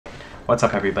What's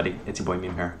up, everybody? It's your boy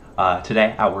Meme here.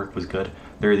 Today at work was good.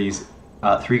 There were these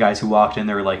three guys who walked in.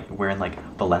 They were like wearing like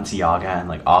Balenciaga and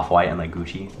like Off-White and like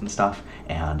Gucci and stuff,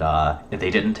 and they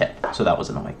didn't tip, so that was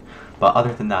annoying. But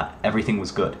other than that, everything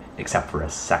was good except for a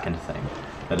second thing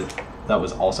that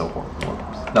was also horrible.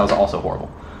 That was also horrible.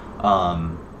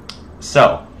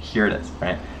 So here it is,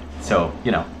 right? So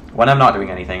when I'm not doing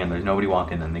anything and there's nobody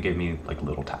walking, then they give me like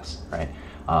little tests, right?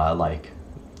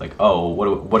 Like, oh,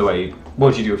 what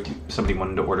would you do if somebody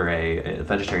wanted to order a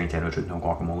vegetarian sandwich with no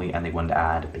guacamole and they wanted to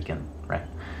add bacon, right?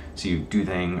 So you do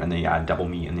thing and then you add double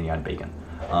meat and then you add bacon,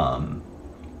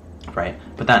 right?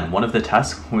 But then one of the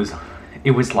tests was, it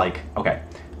was like, okay,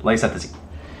 like I said this,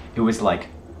 it was like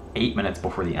 8 minutes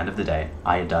before the end of the day.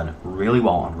 I had done really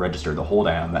well on register the whole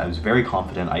day. I was very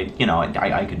confident. I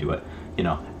could do it,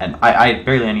 and I had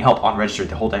barely any help on register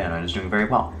the whole day, and I was doing very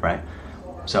well, right?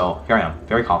 So here I am,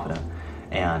 very confident.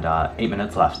 And 8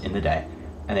 minutes left in the day,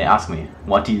 and they ask me,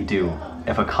 what do you do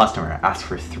if a customer asks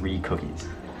for 3 cookies?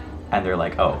 And they're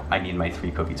like, oh, I need my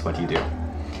 3 cookies, what do you do?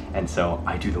 And so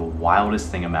I do the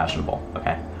wildest thing imaginable,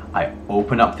 okay? I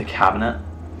open up the cabinet,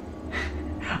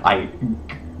 I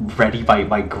ready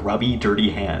my grubby, dirty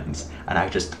hands, and I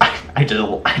just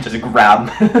grab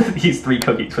these 3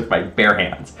 cookies with my bare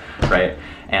hands, right?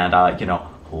 And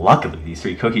luckily these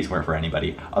 3 cookies weren't for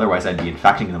anybody. Otherwise I'd be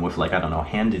infecting them with, like, I don't know,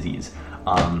 hand disease.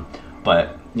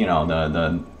 But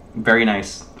the very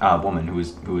nice woman who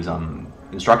was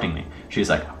instructing me, she's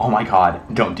like, oh my god,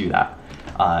 don't do that.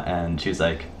 And she's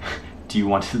like, do you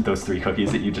want those 3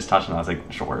 cookies that you just touched? And I was like,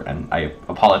 sure. And I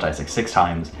apologized like 6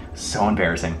 times. So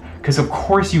embarrassing, because of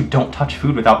course you don't touch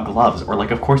food without gloves, or like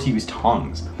of course you use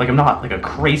tongs. Like, I'm not like a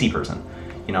crazy person,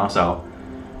 so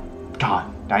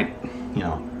god, I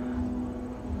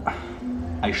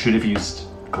should have used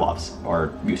gloves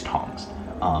or used tongs.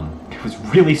 It was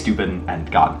really stupid,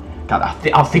 and God,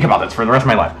 I'll think about this for the rest of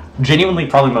my life. Genuinely,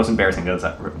 probably the most embarrassing that's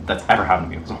ever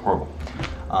happened to me. It was horrible.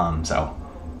 So,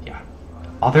 yeah.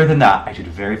 Other than that, I did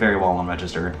very, very well on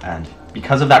register, and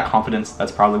because of that confidence,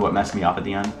 that's probably what messed me up at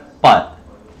the end. But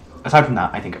aside from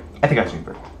that, I think I was doing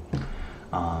pretty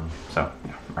well. So,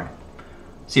 yeah, all right.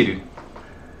 See you, dude.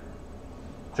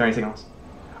 Is there anything else?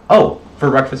 Oh, for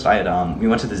breakfast, I had we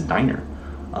went to this diner.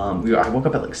 I woke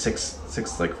up at like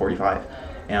 6:45,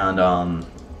 and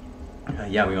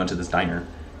yeah, we went to this diner,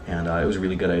 and it was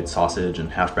really good. I had sausage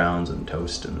and hash browns and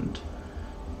toast and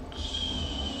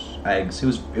eggs. It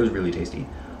was really tasty.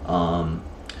 And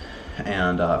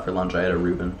for lunch I had a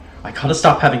Reuben. I gotta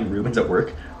stop having Reubens at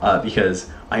work because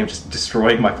I am just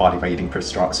destroying my body by eating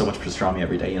so much pastrami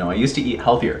every day. I used to eat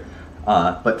healthier.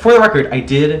 But for the record, I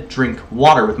did drink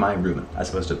water with my Reuben as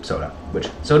opposed to soda, which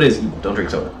soda is evil. Don't drink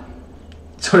soda.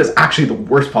 Soda is actually the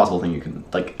worst possible thing you can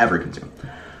like ever consume.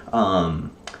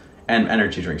 And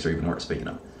energy drinks are even worse, but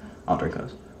I'll drink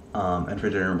those. And for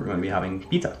dinner we're going to be having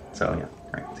pizza. So yeah,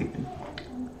 all right, see you.